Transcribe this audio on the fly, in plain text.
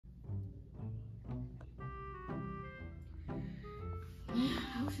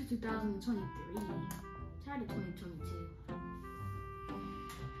This is 2023. Tired of 2022.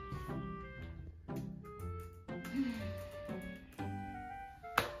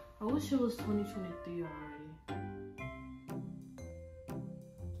 I wish it was 2023 already.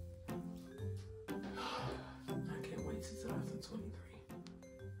 I can't wait till 2023.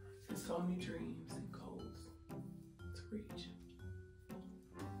 There's so many dreams and goals to reach.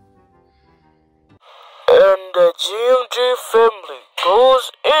 And the GMG family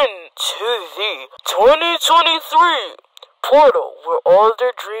goes into the 2023 portal where all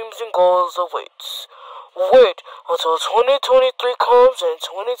their dreams and goals awaits. Wait until 2023 comes and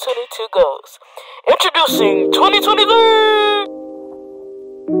 2022 goes. Introducing 2023!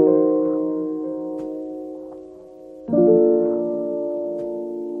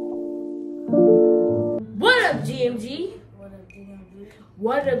 What up, GMG? What up, GMG?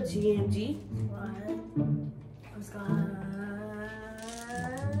 What up, GMG? What's going on?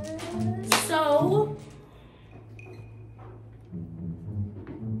 So, As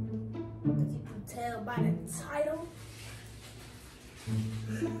you can tell by the title.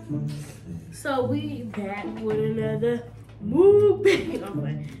 we back with another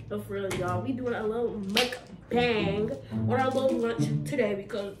mukbang. No, for real, y'all. We doing a little mukbang on our little lunch today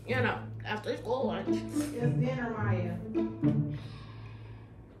because, you know, after school lunch. It's dinner, Maya.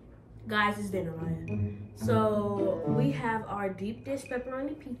 Guys, it's dinner, Ryan. So we have our deep dish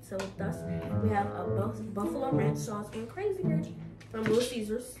pepperoni pizza with us. We have a buffalo ranch sauce and crazy rich from Little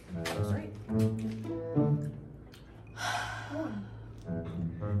Caesars. That's right.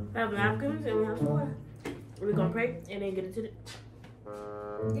 We have napkins and we have some water. We're gonna pray and then get into it.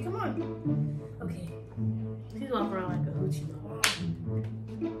 Yeah, come on. Okay. She's walking around like a hoochie mom.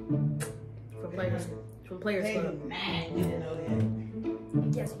 From Players Club. Mad, you didn't know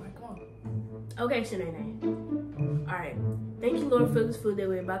that. Yes, Mike, come on. Okay, Shanae. Alright. Thank you, Lord, for this food that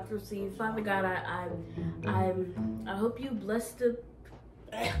we're about to receive. Father God, I hope you bless the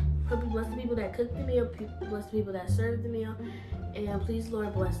people that cook the meal, bless the people that serve the meal, and please,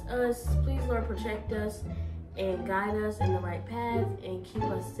 Lord, bless us. Please, Lord, protect us and guide us in the right path and keep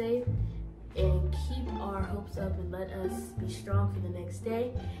us safe and keep our hopes up and let us be strong for the next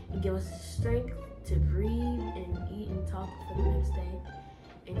day and give us the strength to breathe and eat and talk for the next day.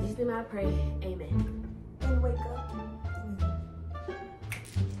 In Jesus' name I pray, amen. And wake up.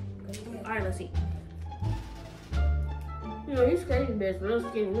 All right, let's eat. You know, these crazy bears real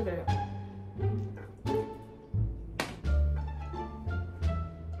skinny. Look at it.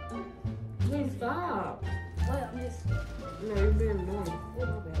 Please stop. What up, miss? No, you're being annoying. Oh, my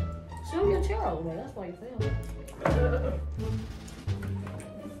bad. Show your chair over there. That's why you failed.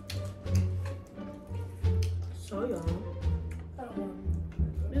 So, y'all. I don't know.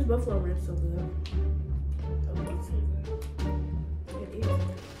 This buffalo ranch is so good. It is. I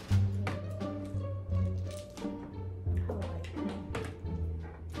like it.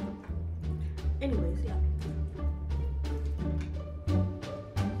 Anyways, yeah.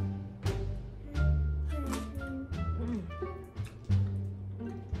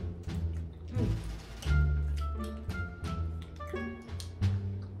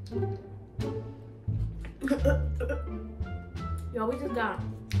 Yo, we just got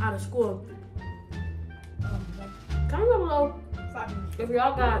out of school. Comment down below if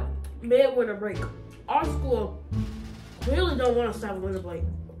y'all got mid-winter break. Our school really don't want us to have a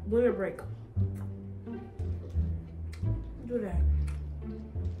winter break. Do that.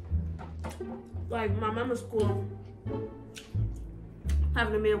 Like my mama's school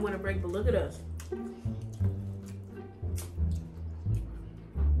having a mid-winter break, but look at us.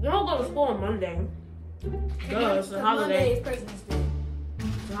 You don't go to school on Monday. Duh, it's a holiday. Monday is President's Day.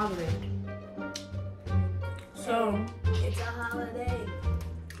 It's a holiday. So, It's a holiday.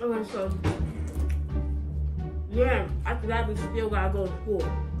 okay, so, yeah, after that, we still gotta go to school.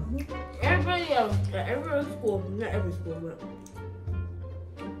 Everybody else, at every other school, not every school, but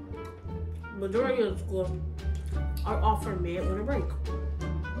majority of the schools are offering mid-winter break.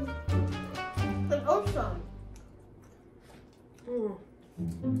 But also,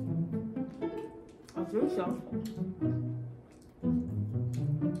 I think so.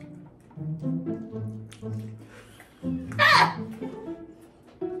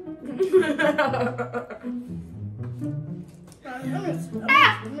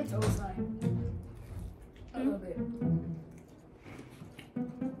 I'm gonna go aside. A little bit.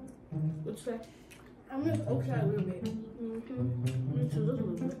 What'd you say? I'm gonna outside a little bit. Me too, just a little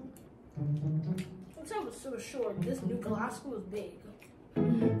bit. I'll tell you so short. This new glass school is big.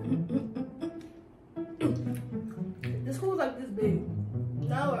 This school is like this big.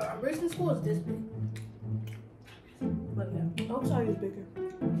 Now our Richmond school is this big. But yeah. Outside is bigger.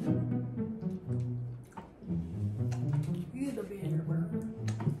 You the bigger burger.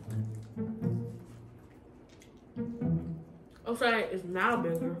 I'm sorry, it's now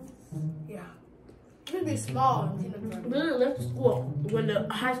bigger. Yeah. It's gonna be small in peanut butter. Literally left school when the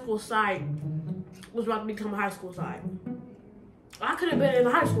high school side was about to become a high school side. I could have been in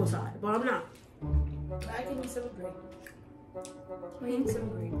the high school side, but I'm not. Back in 7th grade. I mean,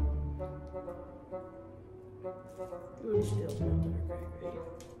 7th grade. Really still.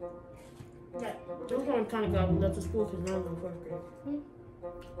 Yeah. Those one kind of got me left to school because now I'm in 4th grade.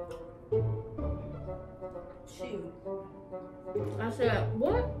 Shoot. I said,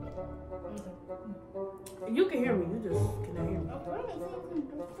 what? You can hear me, you just cannot hear me.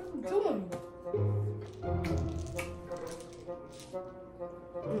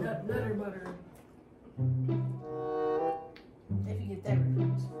 Nutter butter. If you get that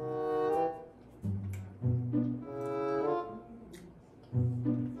reference.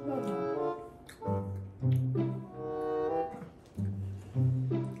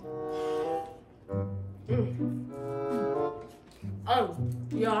 Oh,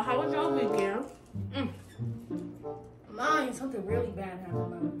 y'all, how was your weekend? Mine, something really bad happened on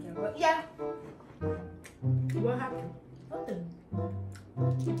my weekend. But yeah. What happened? Nothing.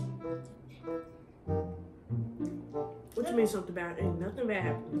 What you mean something bad? Ain't nothing bad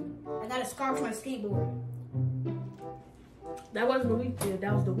happened. I got a scarf for my skateboard. That wasn't the weekend,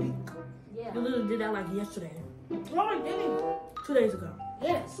 that was the week. Yeah. You literally did that like yesterday. No, I didn't. 2 days ago.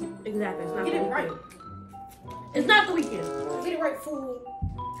 Yes. Exactly. It's not Get the it weekend. right. It's not the weekend. Get it right, fool.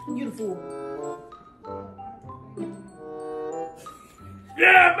 You the fool.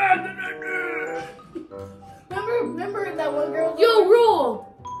 Yeah, man. Remember that one girl? You rule!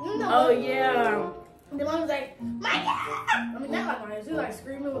 No. Oh, yeah. The one was like, my God! I mean, not like mine. She was like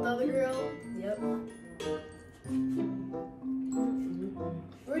screaming with the other girl. Yep.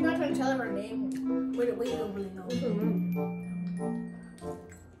 We're not trying to tell her name. We don't really know.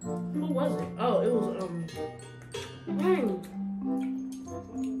 Who was it? Oh, it was, dang.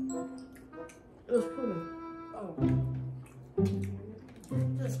 It was Puma. Oh.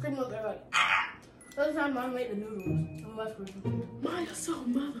 Just screaming with her like, ah! The other time Mom made the noodles. Maya so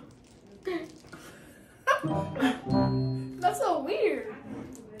mother. That's so weird.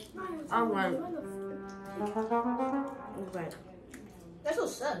 I'm like, okay. That's so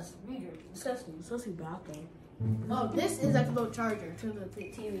sus. Weird. Disgusting. Sussy back though. Oh, this is like a little charger to the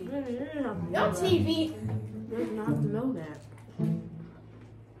TV. You didn't have to know Your that. TV. You didn't have to know that.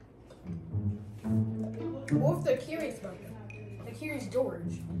 What if they're curious about it? They're curious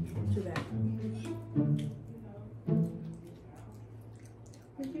George. Too bad.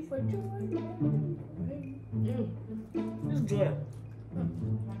 Thank you for George. It's good.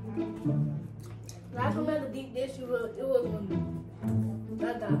 Last time I had a deep dish, it was when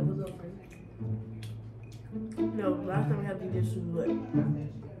that guy was over. No, last time we had to do this was what?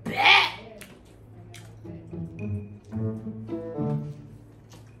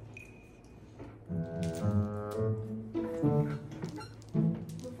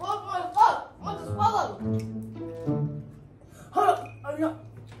 Want to swallow? Hold up. Oh no.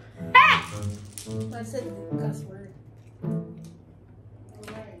 I said the cuss word.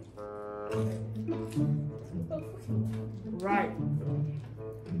 Right.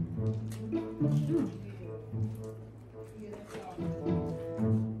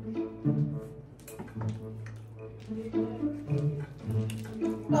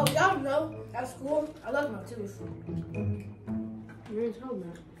 Oh, y'all know at school, I love my tooth. You didn't tell me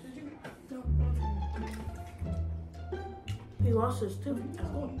that. Did you? No. He lost his tooth at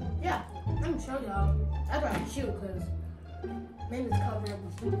home. Yeah, I'm gonna show y'all. That's why I shoot, because maybe it's covered up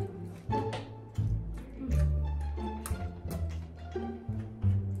with tooth.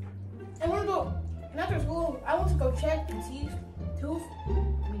 And after school, I went to go check the tooth.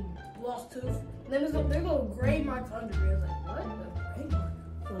 Lost tooth. And then there's a big old gray mark under it. I was like, what? The gray mark?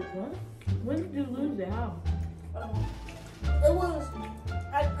 Like what? When did you lose it? How? It was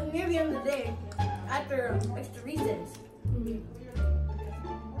near the end of the day, after extra recess. You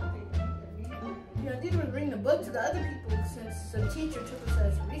know, I didn't bring the book to the other people since the teacher took us to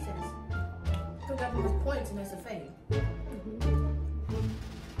extra recess. Took out those points and SFA.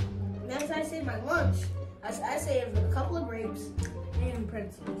 And as I saved my lunch, I saved a couple of grapes and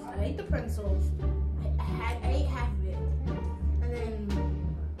pretzels. I ate the pretzels. I ate half of it. And then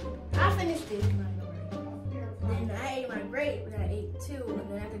I finished it. Then I ate my grape and I ate two. And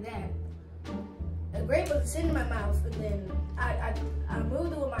then after that, the grape was sitting in my mouth. And then I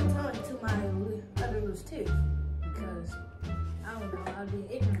moved it with my tongue to my other loose tooth. Because, I don't know, I was being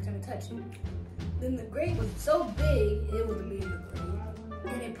ignorant trying to touch it. Then the grape was so big, it was a bigger grape.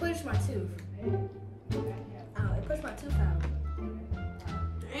 and it pushed my tooth. It pushed my tooth out.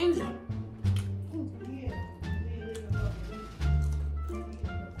 Angel.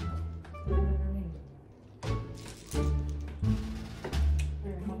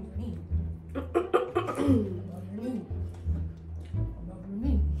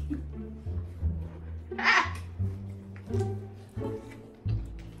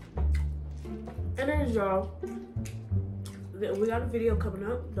 And there's y'all. We got a video coming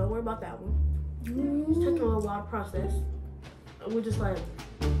up. Don't worry about that one. It's taking a little while to process. And we're just like,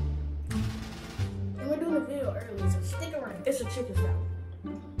 And we're doing a video early, so stick around. it's a chicken salad.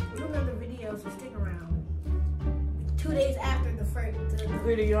 We're doing another video, so stick around. 2 days after the first.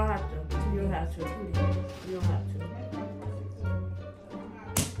 Really, you don't have to. You don't have to. You don't have to.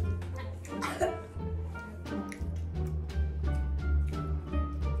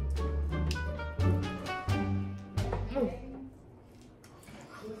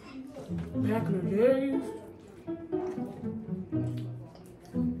 Back in the days.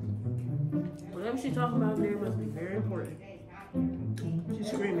 Whatever she's talking about there must be very important. She's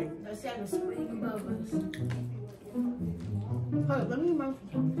screaming. Let's have a scream above us. Hold on, let me remind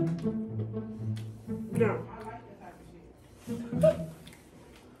you. No.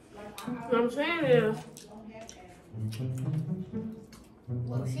 What I'm saying is,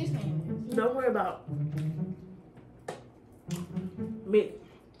 What she's saying. don't worry about me.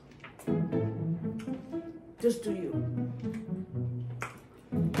 Just do you.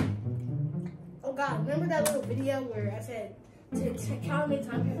 Oh God, remember that little video where I said to count how many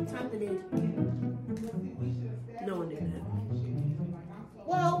times it did? No one did that.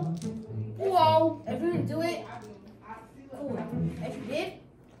 Well, if you didn't do it, cool. If you did,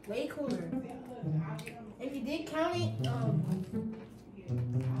 way cooler. If you did count it,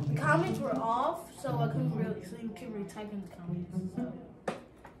 the comments were off, so I couldn't really, so you couldn't really type in the comments. So,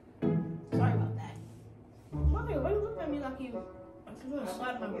 sorry about that. Mommy, why you looking at me like you? I'm just gonna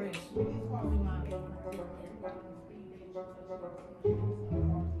slap my wrist.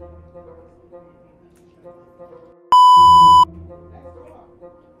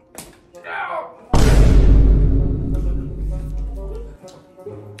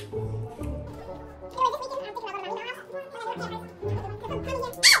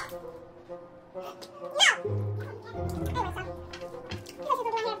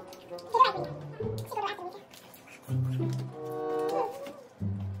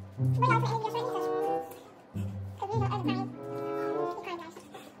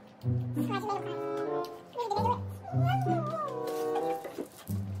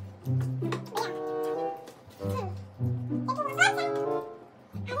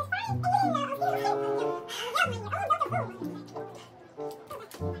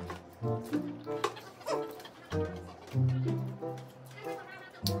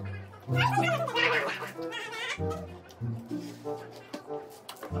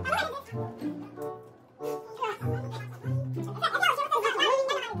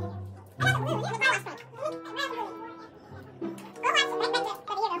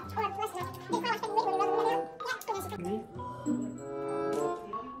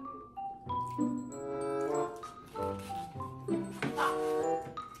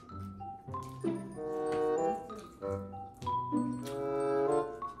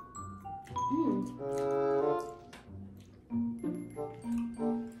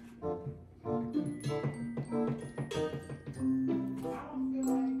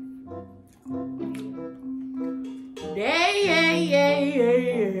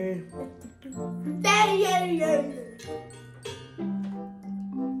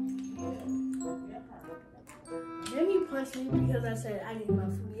 Then you punched me because I said I didn't eat my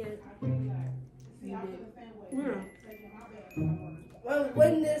food yet. You did. Yeah. Well,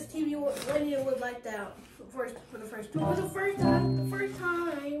 when this TV when it was like that for the first time. It was the first time. The first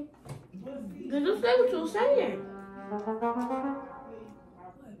time. Then just say what you were saying.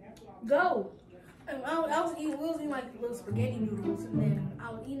 Go. And I was eating like little spaghetti noodles, and then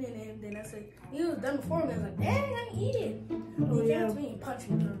I was eating it, and then I said, "You was done before me." I was like, "Dang, I didn't eat it." And he came to me and punched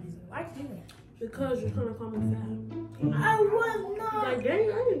me for no reason. Why'd you do that? Because you're trying to call me fat. I was not. Like,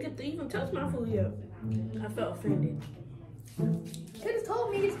 dang, I didn't get to even touch my food yet. I felt offended. You could have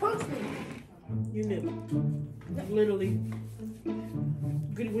told me to punch me. You knew. Literally.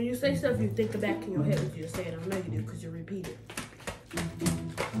 When you say stuff, you think back in your head what you're saying. I know you do because you repeat it.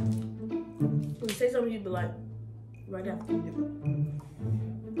 When you say something, you'd be like, right after you do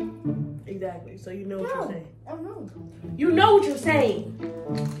it. Exactly. So you know what you're saying. I don't know. You know what you're saying.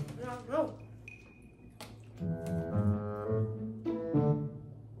 I don't know.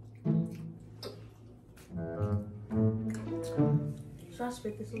 So I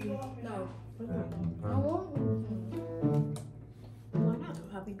spit this with you? No. Why not? I won't. Why not?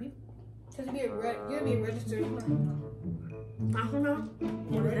 Happy people. Because you're be registered. I don't know.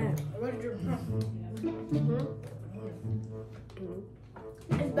 What is that? Registered. Mm-hmm.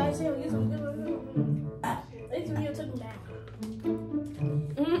 It's bad sale. Use them. This video took me back.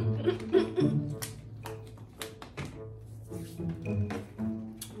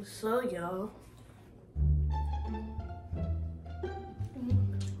 So, y'all.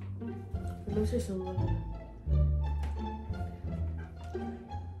 Let me say something.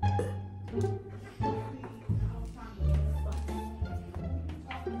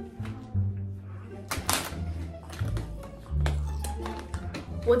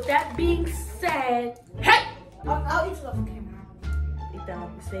 With that being said, hey! I'll eat it off camera. Eat that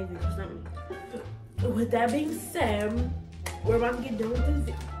off and save it or something. With that being said, we're about to get done with this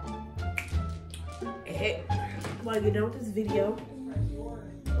video. Hey, we're about to get done with this video.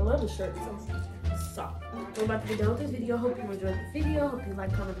 I love the shirt. So, we're about to get done with this video. Hope you enjoyed the video. Hope you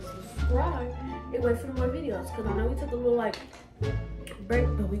like, comment, and subscribe. And wait for more videos. Because I know we took a little, like, break,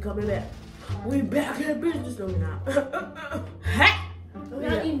 but we coming back. We back in business. No, we're not. Hey! We're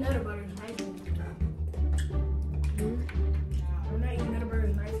not eating Nutter Butter in high school. We're not eating Nutter Butter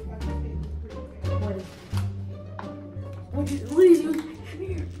in high school.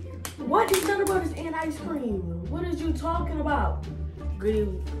 What is Nutter Butters and ice cream? What is you talking about?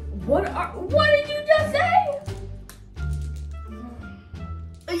 What did you just say?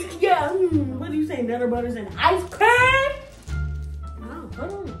 Yeah, what do you say? Nutter Butters and ice cream? Oh,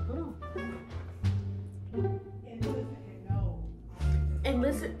 hold on. And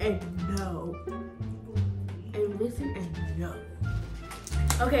listen and no. And listen and no.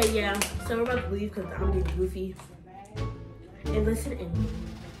 Okay, yeah. So we're about to leave because I'm getting goofy. And listen and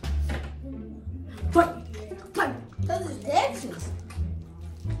but Because it's Texas.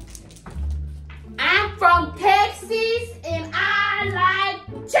 I'm from Texas and I like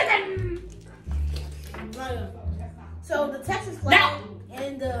chicken. So the Texas flag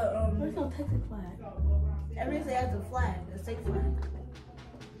and the Where's no Texas flag? everything has the flag, the state flag.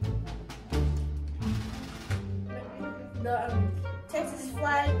 The Texas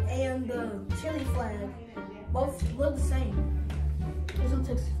flag and the Chile flag both look the same. There's no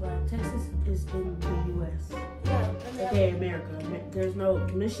Texas flag. Texas is in the U.S. Yeah. Okay, America. There's no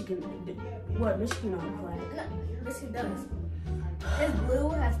Michigan. What? Michigan on the flag? No, Michigan does. It's blue,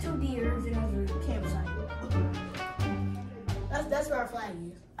 has 2 deers, and has a campsite. That's where our flag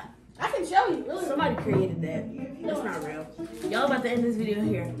is. I can show you. Really. Somebody created that. That's not real. Y'all about to end this video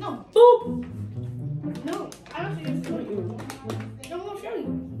here. No. Boop. No. I don't see this. I'm gonna show you.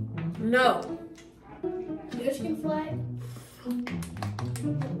 No. Michigan flag.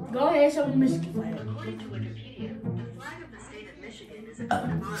 Go ahead and show me the Michigan flag. According to Wikipedia, the flag of the state of Michigan is a coat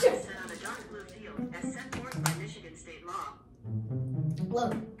of arms set on a dark blue field as set forth by Michigan state law.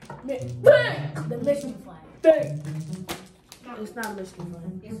 Look. The Michigan flag. It's not a Michigan flag.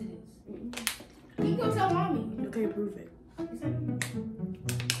 Yes, it is. You can go tell mommy. You can't prove it.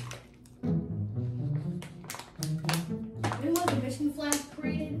 When was the Michigan flag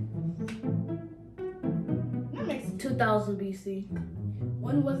created? That makes sense. 2000 BC.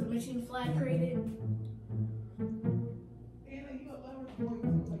 When was the Michigan flag created?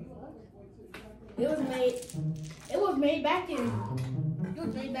 It was made back in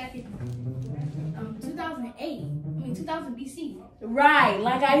 2008. 2000 BC. Right,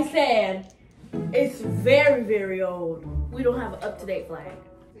 like I said, it's very, very old. We don't have an up-to-date flag.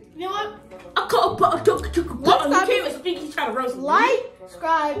 You know what? You can't even speak, he's trying to roast me. Like,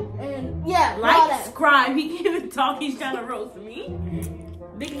 subscribe, and yeah, all Like, that. subscribe, he can't even talk, he's trying to roast me.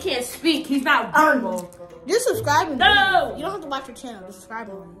 Nigga can't speak, he's not verbal. Just subscribe. And No! You don't have to watch your channel. Just subscribe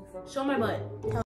and leave. Show my butt.